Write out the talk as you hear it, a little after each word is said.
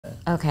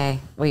Okay,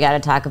 we got to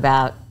talk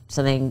about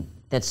something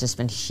that's just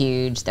been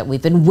huge that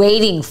we've been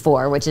waiting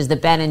for, which is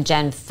that Ben and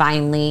Jen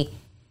finally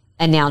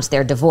announced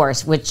their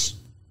divorce, which,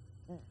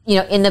 you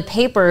know, in the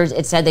papers,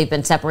 it said they've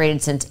been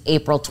separated since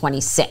April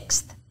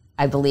 26th,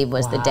 I believe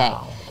was the day.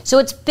 So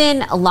it's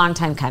been a long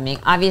time coming.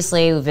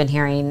 Obviously, we've been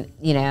hearing,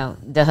 you know,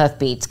 the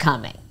hoofbeats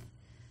coming.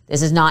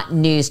 This is not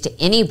news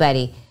to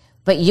anybody.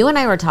 But you and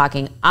I were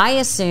talking, I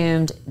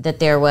assumed that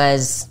there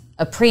was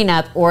a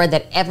prenup or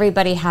that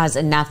everybody has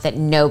enough that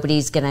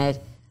nobody's going to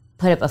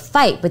put up a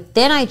fight. But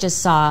then I just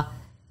saw,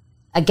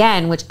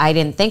 again, which I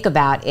didn't think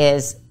about,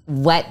 is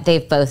what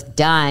they've both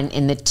done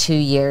in the 2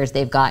 years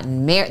they've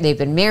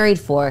been married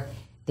for.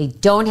 They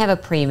don't have a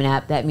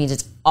prenup. That means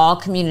it's all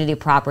community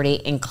property,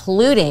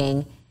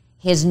 including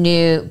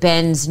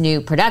Ben's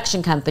new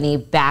production company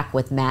back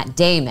with Matt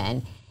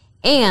Damon.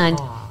 And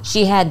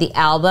she had the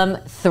album,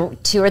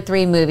 2 or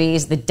 3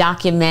 movies, the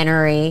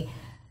documentary.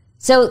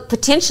 So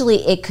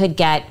potentially it could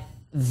get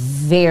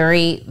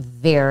very,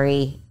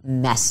 very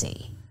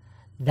messy.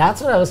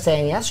 That's what I was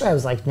saying yesterday. I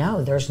was like,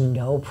 no, there's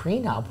no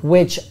prenup,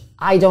 which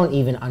I don't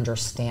even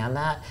understand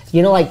that.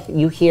 You know, like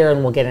you hear,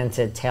 and we'll get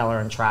into Taylor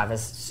and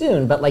Travis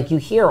soon, but like you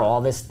hear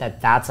all this,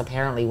 that's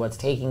apparently what's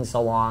taking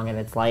so long, and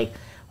it's like,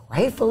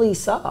 rightfully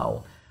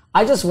so.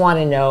 I just want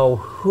to know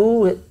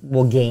who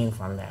will gain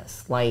from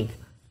this. Like,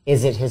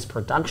 is it his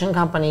production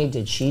company?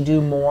 Did she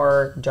do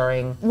more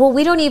during? Well,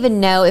 we don't even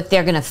know if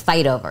they're going to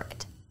fight over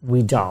it.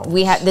 We don't.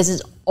 This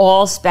is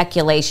all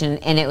speculation,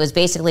 and it was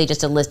basically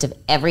just a list of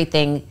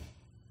everything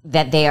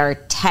that they are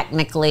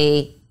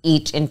technically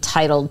each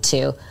entitled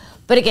to.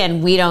 But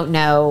again, we don't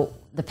know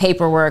the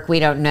paperwork. We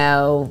don't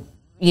know,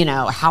 you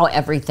know, how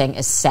everything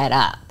is set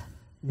up.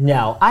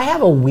 No, I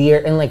have a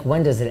weird, and like,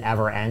 when does it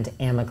ever end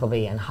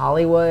amicably in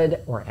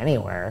Hollywood or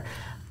anywhere?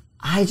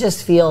 I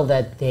just feel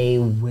that they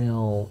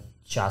will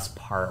just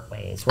part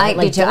ways. Right?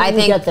 I do too. I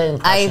think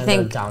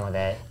they're done with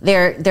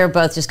it. They're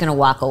both just going to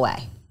walk away.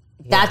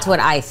 Yeah. That's what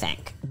I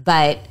think.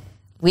 But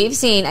we've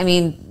seen, I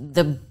mean,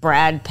 the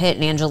Brad Pitt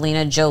and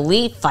Angelina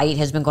Jolie fight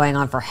has been going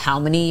on for how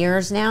many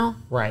years now?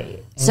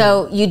 Right.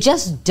 So you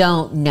just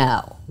don't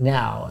know.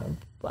 No.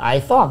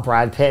 I thought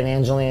Brad Pitt and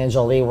Angelina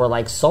Jolie were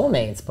like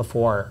soulmates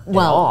before it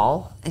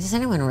all. Is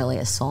anyone really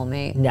a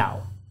soulmate?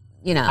 No.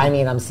 You know. I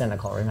mean, I'm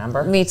cynical,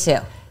 remember? Me too.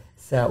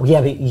 So,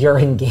 yeah, but you're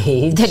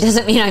engaged. That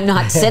doesn't mean I'm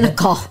not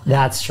cynical.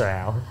 That's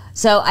true.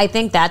 So I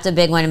think that's a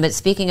big one. But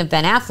speaking of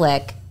Ben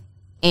Affleck,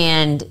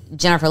 and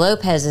Jennifer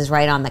Lopez is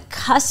right on the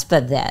cusp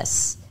of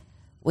this,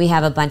 we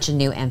have a bunch of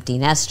new empty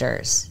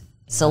nesters.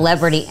 Yes.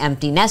 Celebrity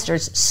empty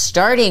nesters,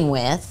 starting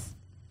with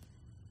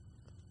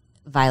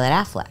Violet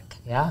Affleck.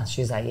 Yeah,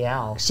 she's at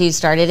Yale. She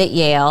started at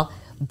Yale.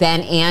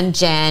 Ben and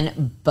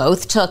Jen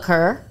both took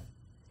her.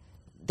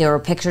 There were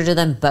pictures of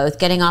them both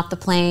getting off the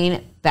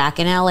plane back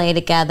in LA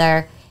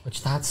together.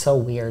 Which, that's so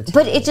weird to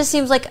But me. it just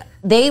seems like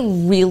they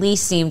really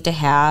seem to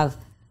have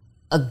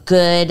a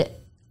good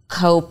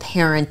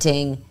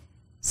co-parenting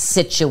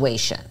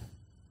situation.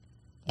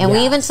 And we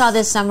even saw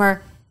this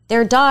summer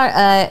their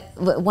daughter,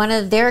 one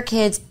of their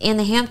kids in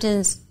the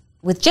Hamptons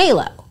with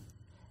J-Lo.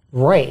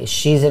 Right,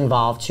 she's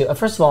involved too.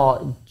 First of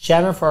all,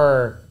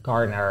 Jennifer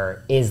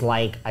Garner is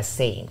like a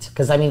saint.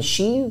 Because, I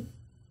mean,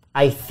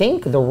 I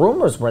think the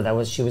rumors were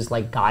that she was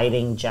like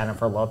guiding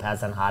Jennifer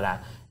Lopez on how to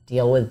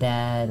deal with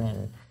Ben.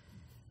 And,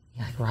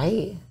 yeah,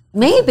 right?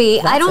 Maybe.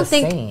 That's I don't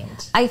think.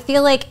 Saint. I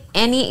feel like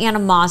any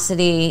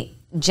animosity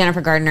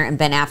Jennifer Garner and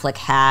Ben Affleck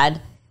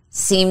had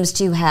seems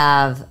to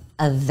have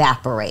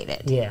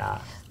evaporated. Yeah.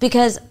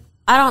 Because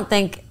I don't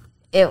think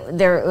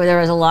there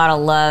was a lot of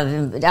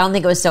love. I don't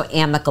think it was so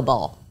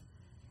amicable.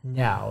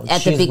 No,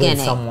 at the beginning,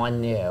 with someone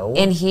new,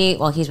 and he's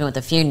been with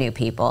a few new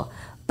people,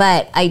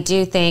 but I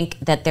do think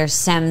that there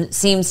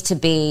seems to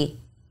be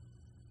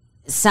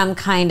some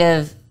kind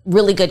of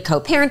really good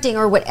co-parenting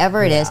or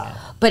whatever it is.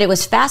 But it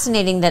was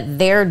fascinating that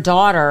their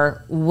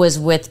daughter was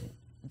with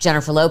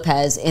Jennifer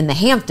Lopez in the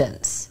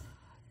Hamptons.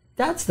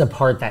 That's the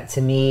part that,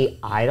 to me,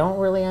 I don't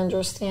really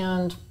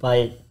understand,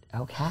 but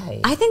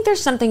okay. I think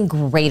there's something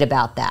great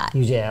about that.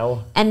 You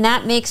do? And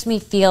that makes me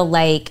feel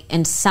like,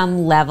 in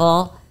some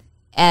level,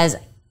 as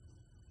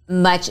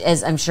much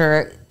as I'm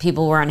sure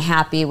people were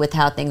unhappy with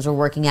how things were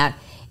working out,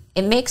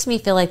 it makes me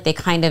feel like they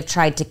kind of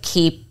tried to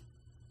keep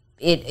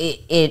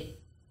it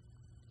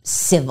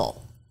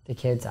civil. The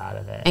kids out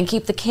of it. And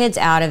keep the kids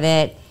out of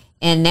it.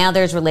 And now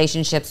there's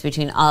relationships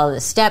between all of the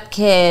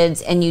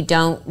stepkids, and you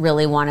don't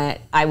really want to,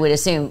 I would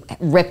assume,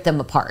 rip them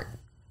apart.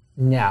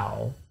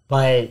 No,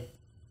 but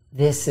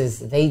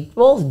they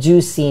both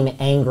do seem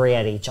angry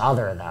at each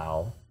other,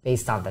 though,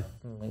 based on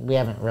we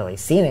haven't really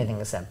seen anything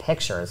except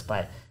pictures,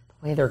 but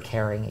the way they're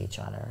carrying each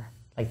other,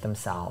 like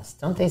themselves.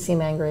 Don't they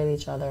seem angry at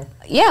each other?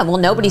 Yeah, well,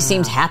 nobody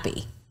seems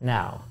happy.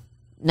 No.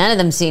 None of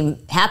them seem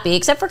happy,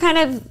 except for kind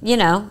of,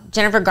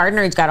 Jennifer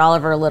Gardner, who's got all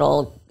of her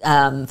little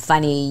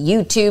funny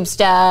YouTube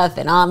stuff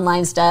and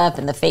online stuff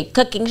and the fake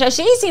cooking show.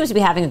 She seems to be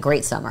having a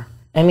great summer.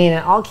 I mean,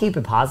 I'll keep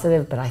it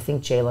positive, but I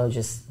think J-Lo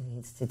just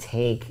needs to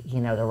take,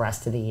 the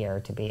rest of the year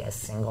to be a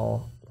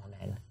single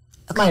woman.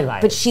 That's my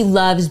advice. But she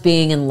loves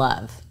being in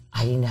love.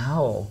 I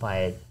know,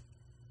 but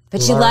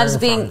she loves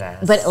learn being. from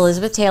this. But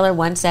Elizabeth Taylor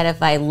once said,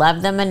 "If I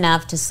love them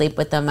enough to sleep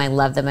with them, I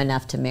love them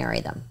enough to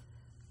marry them."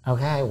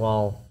 Okay,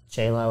 well,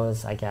 J-Lo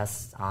is, I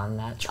guess, on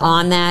that track.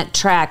 On that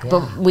track,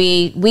 but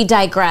we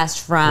digressed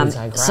from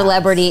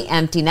celebrity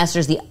empty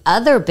nesters. The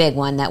other big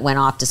one that went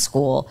off to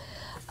school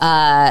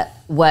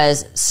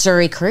was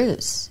Suri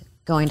Cruise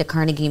going to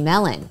Carnegie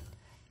Mellon.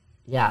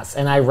 Yes,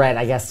 and I read,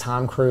 I guess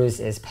Tom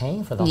Cruise is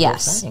paying for the whole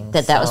thing.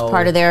 That was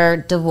part of their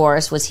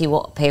divorce, was he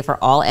will pay for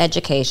all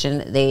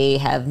education. They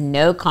have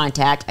no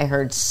contact. I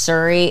heard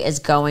Suri is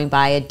going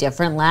by a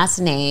different last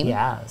name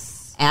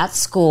at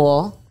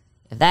school.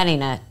 If that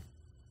ain't a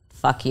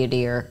fuck you to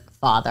your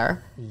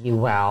father.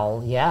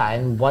 Well, yeah,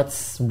 and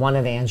what's one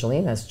of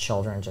Angelina's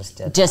children just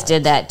did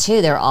did that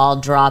too. They're all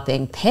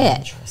dropping Pitt.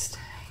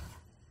 Interesting.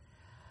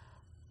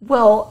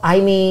 Well, I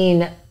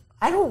mean,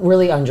 I don't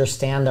really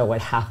understand, though,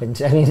 what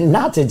happened. I mean,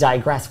 not to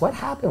digress, what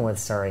happened with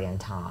Suri and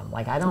Tom?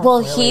 Like, I don't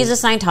really... he's a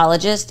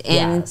Scientologist,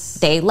 and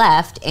they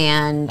left,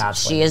 and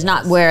she is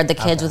not where the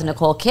kids with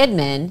Nicole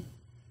Kidman,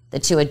 the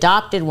two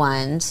adopted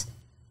ones,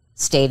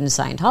 stayed in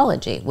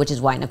Scientology, which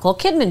is why Nicole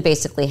Kidman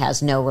basically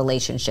has no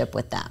relationship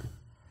with them.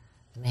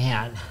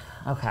 Man,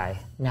 okay,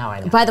 now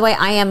I know. By the way,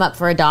 I am up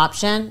for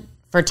adoption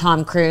for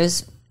Tom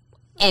Cruise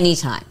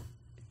anytime.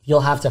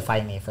 You'll have to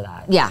fight me for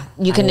that. Yeah,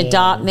 you can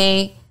adopt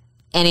me.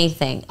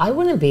 Anything. I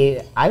would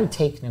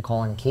take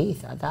Nicole and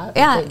Keith at that.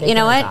 Yeah, you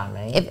know what?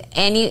 If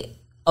any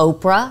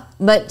Oprah,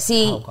 but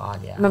see,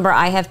 remember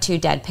I have two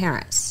dead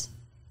parents.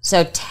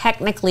 So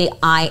technically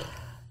I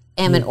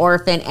am an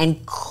orphan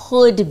and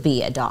could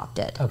be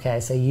adopted. Okay,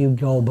 so you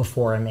go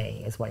before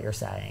me is what you're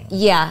saying.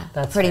 Yeah,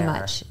 that's pretty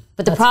much.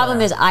 But the problem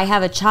is I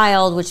have a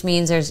child, which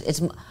means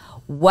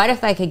what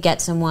if I could get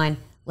someone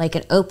like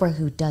an Oprah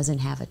who doesn't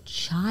have a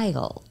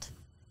child?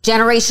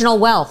 Generational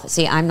wealth.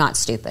 See, I'm not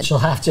stupid. She'll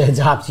have to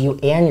adopt you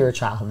and your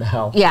child,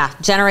 though. Yeah,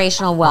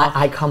 generational wealth.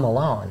 I come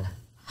alone.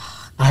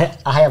 I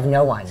have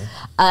no one.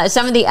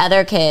 Some of the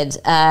other kids,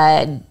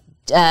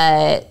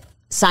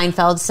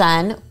 Seinfeld's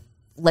son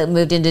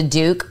moved into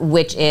Duke,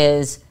 which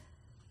is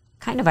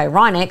kind of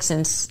ironic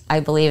since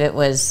I believe it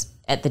was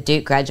at the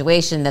Duke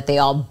graduation that they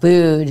all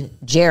booed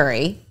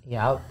Jerry.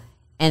 Yep.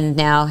 And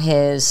now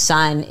his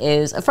son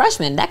is a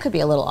freshman. That could be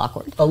a little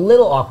awkward. A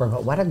little awkward,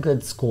 but what a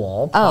good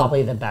school.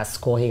 Probably the best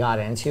school he got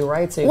into,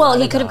 right? So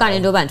he could have gone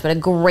into a bunch, but a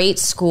great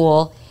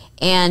school.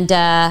 And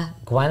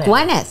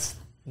Gwyneth.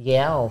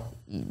 Yale.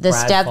 The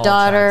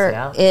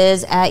stepdaughter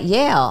is at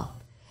Yale.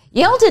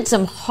 Yale did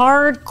some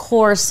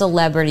hardcore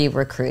celebrity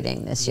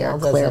recruiting this year,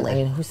 clearly. I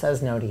mean, who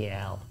says no to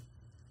Yale?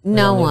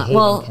 No one.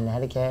 Well,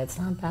 Connecticut, it's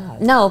not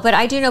bad. No, but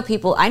I do know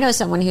people. I know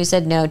someone who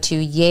said no to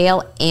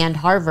Yale and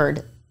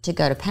Harvard to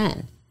go to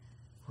Penn.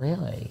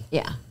 Really?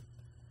 Yeah.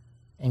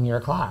 In your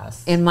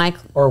class?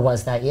 Or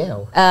was that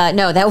you?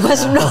 No, that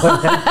was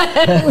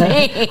not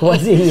me.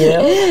 Was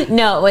it you?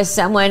 No, it was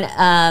someone,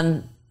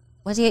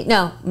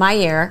 my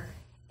year,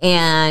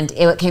 and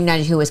it came down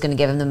to who was going to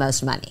give him the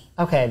most money.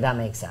 Okay, that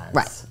makes sense.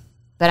 Right.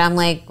 But I'm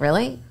like,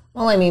 really?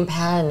 Well, I mean,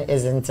 Penn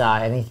isn't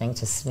anything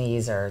to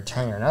sneeze or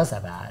turn your nose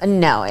up at.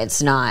 No,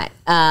 it's not.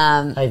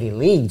 Ivy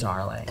League,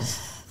 darling.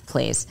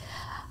 Please.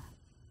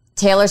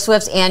 Taylor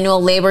Swift's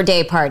annual Labor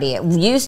Day party.